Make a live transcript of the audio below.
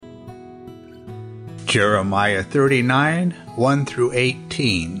Jeremiah 39, 1 through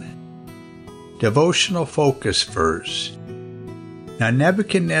 18. Devotional focus verse. Now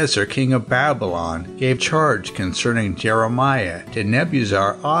Nebuchadnezzar, king of Babylon, gave charge concerning Jeremiah to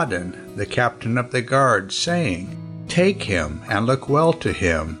Nebuzaradan, the captain of the guard, saying, Take him, and look well to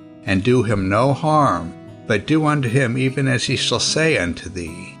him, and do him no harm, but do unto him even as he shall say unto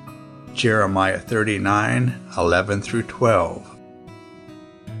thee. Jeremiah 39, 11 through 12.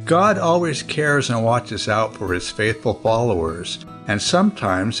 God always cares and watches out for his faithful followers, and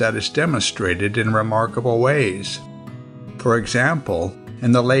sometimes that is demonstrated in remarkable ways. For example,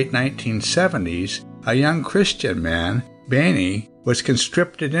 in the late 1970s, a young Christian man, Bani, was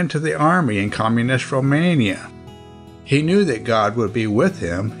conscripted into the army in communist Romania. He knew that God would be with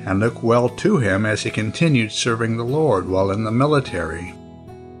him and look well to him as he continued serving the Lord while in the military.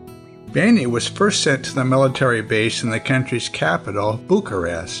 Bani was first sent to the military base in the country's capital,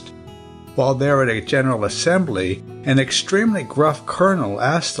 Bucharest. While there at a general assembly, an extremely gruff colonel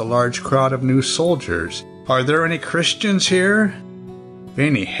asked the large crowd of new soldiers, Are there any Christians here?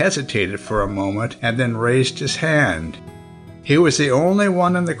 Bani hesitated for a moment and then raised his hand. He was the only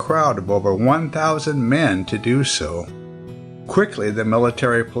one in the crowd of over 1,000 men to do so. Quickly the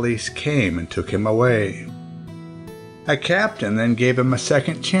military police came and took him away. A captain then gave him a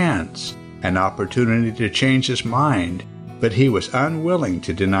second chance, an opportunity to change his mind, but he was unwilling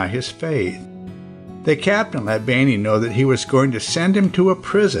to deny his faith. The captain let Bani know that he was going to send him to a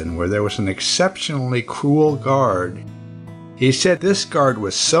prison where there was an exceptionally cruel guard. He said this guard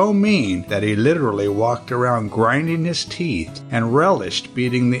was so mean that he literally walked around grinding his teeth and relished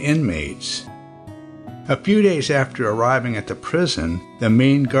beating the inmates. A few days after arriving at the prison, the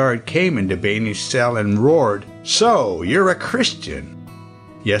mean guard came into Bani's cell and roared, So, you're a Christian?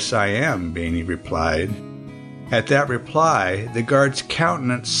 Yes, I am, Bani replied. At that reply, the guard's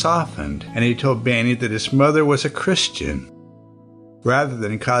countenance softened, and he told Bani that his mother was a Christian. Rather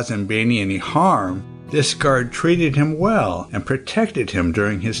than causing Bani any harm, this guard treated him well and protected him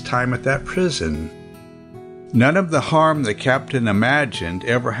during his time at that prison. None of the harm the captain imagined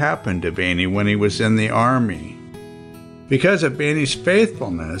ever happened to Bani when he was in the army. Because of Bani's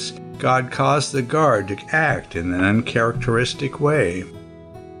faithfulness, God caused the guard to act in an uncharacteristic way.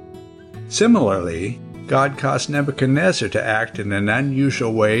 Similarly, God caused Nebuchadnezzar to act in an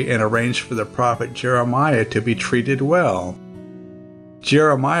unusual way and arranged for the prophet Jeremiah to be treated well.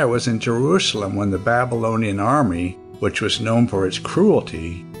 Jeremiah was in Jerusalem when the Babylonian army, which was known for its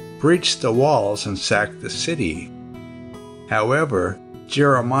cruelty, breached the walls and sacked the city. However,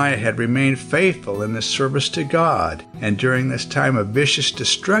 Jeremiah had remained faithful in his service to God, and during this time of vicious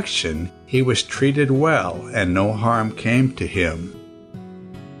destruction, he was treated well and no harm came to him.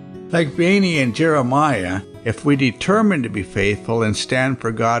 Like Bani and Jeremiah, if we determine to be faithful and stand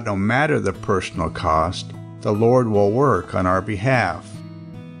for God no matter the personal cost, the Lord will work on our behalf.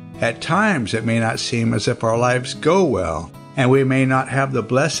 At times it may not seem as if our lives go well, and we may not have the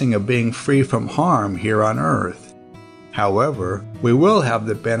blessing of being free from harm here on earth. However, we will have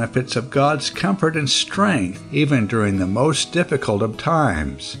the benefits of God's comfort and strength even during the most difficult of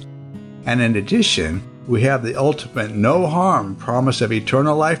times. And in addition, we have the ultimate no-harm promise of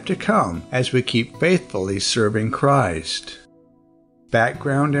eternal life to come as we keep faithfully serving Christ.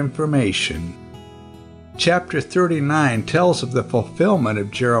 Background information. Chapter 39 tells of the fulfillment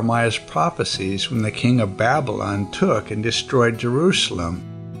of Jeremiah's prophecies when the king of Babylon took and destroyed Jerusalem,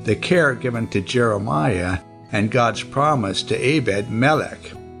 the care given to Jeremiah, and God's promise to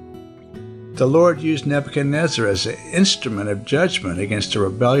Ebed-Melech. The Lord used Nebuchadnezzar as an instrument of judgment against the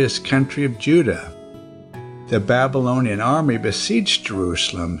rebellious country of Judah. The Babylonian army besieged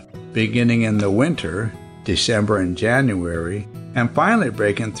Jerusalem, beginning in the winter, December and January, and finally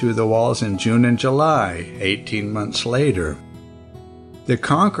breaking through the walls in June and July, 18 months later. The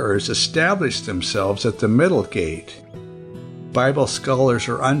conquerors established themselves at the Middle Gate. Bible scholars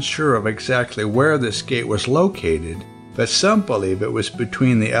are unsure of exactly where this gate was located, but some believe it was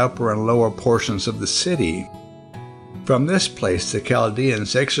between the upper and lower portions of the city. From this place the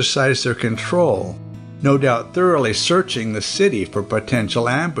Chaldeans exercised their control, no doubt thoroughly searching the city for potential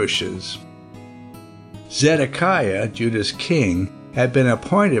ambushes. Zedekiah, Judah's king, had been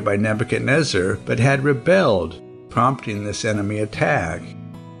appointed by Nebuchadnezzar but had rebelled, prompting this enemy attack.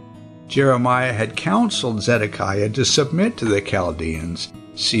 Jeremiah had counseled Zedekiah to submit to the Chaldeans,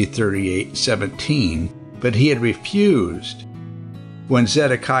 see 38:17, but he had refused. When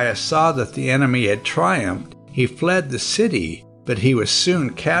Zedekiah saw that the enemy had triumphed, he fled the city, but he was soon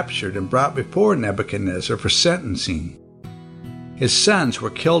captured and brought before Nebuchadnezzar for sentencing. His sons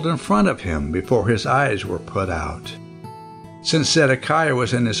were killed in front of him before his eyes were put out. Since Zedekiah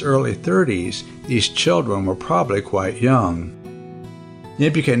was in his early 30s, these children were probably quite young.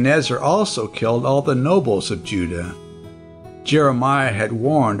 Nebuchadnezzar also killed all the nobles of Judah. Jeremiah had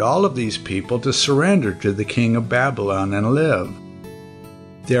warned all of these people to surrender to the king of Babylon and live.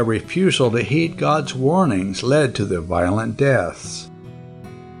 Their refusal to heed God's warnings led to their violent deaths.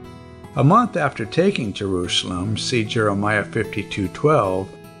 A month after taking Jerusalem, see Jeremiah 52:12,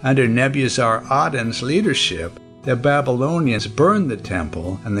 under Nebuzaradan's leadership, the Babylonians burned the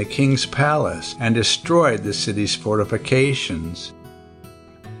temple and the king's palace and destroyed the city's fortifications.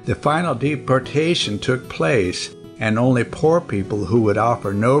 The final deportation took place, and only poor people who would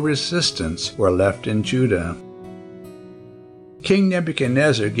offer no resistance were left in Judah. King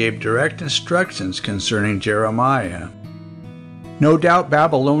Nebuchadnezzar gave direct instructions concerning Jeremiah. No doubt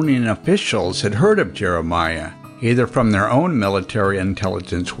Babylonian officials had heard of Jeremiah, either from their own military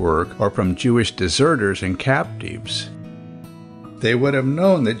intelligence work or from Jewish deserters and captives. They would have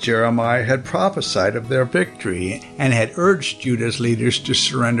known that Jeremiah had prophesied of their victory and had urged Judah's leaders to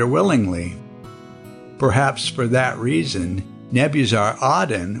surrender willingly. Perhaps for that reason,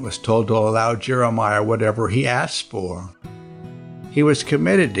 Nebuzaradan was told to allow Jeremiah whatever he asked for. He was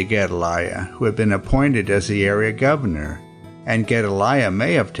committed to Gedaliah, who had been appointed as the area governor, and Gedaliah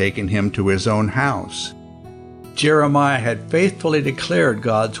may have taken him to his own house. Jeremiah had faithfully declared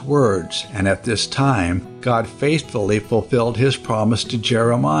God's words, and at this time, God faithfully fulfilled his promise to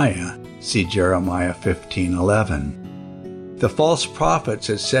Jeremiah. See Jeremiah 15:11. The false prophets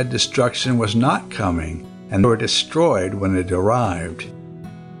had said destruction was not coming, and were destroyed when it arrived.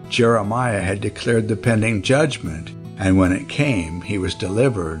 Jeremiah had declared the pending judgment, and when it came, he was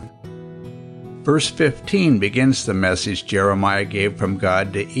delivered. Verse 15 begins the message Jeremiah gave from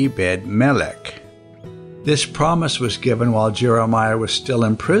God to Ebed-Melech. This promise was given while Jeremiah was still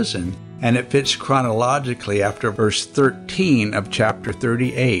in prison, and it fits chronologically after verse 13 of chapter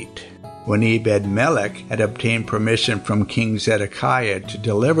 38, when Ebed-Melech had obtained permission from King Zedekiah to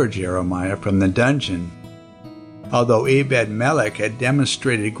deliver Jeremiah from the dungeon. Although Ebed-Melech had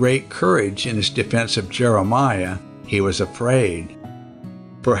demonstrated great courage in his defense of Jeremiah, he was afraid.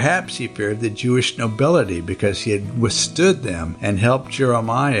 Perhaps he feared the Jewish nobility because he had withstood them and helped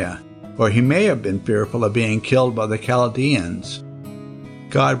Jeremiah, or he may have been fearful of being killed by the Chaldeans.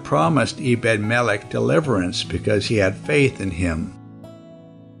 God promised Ebed-Melech deliverance because he had faith in him.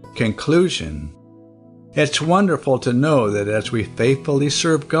 Conclusion: it's wonderful to know that as we faithfully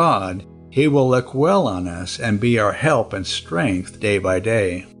serve God, He will look well on us and be our help and strength day by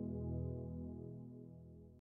day.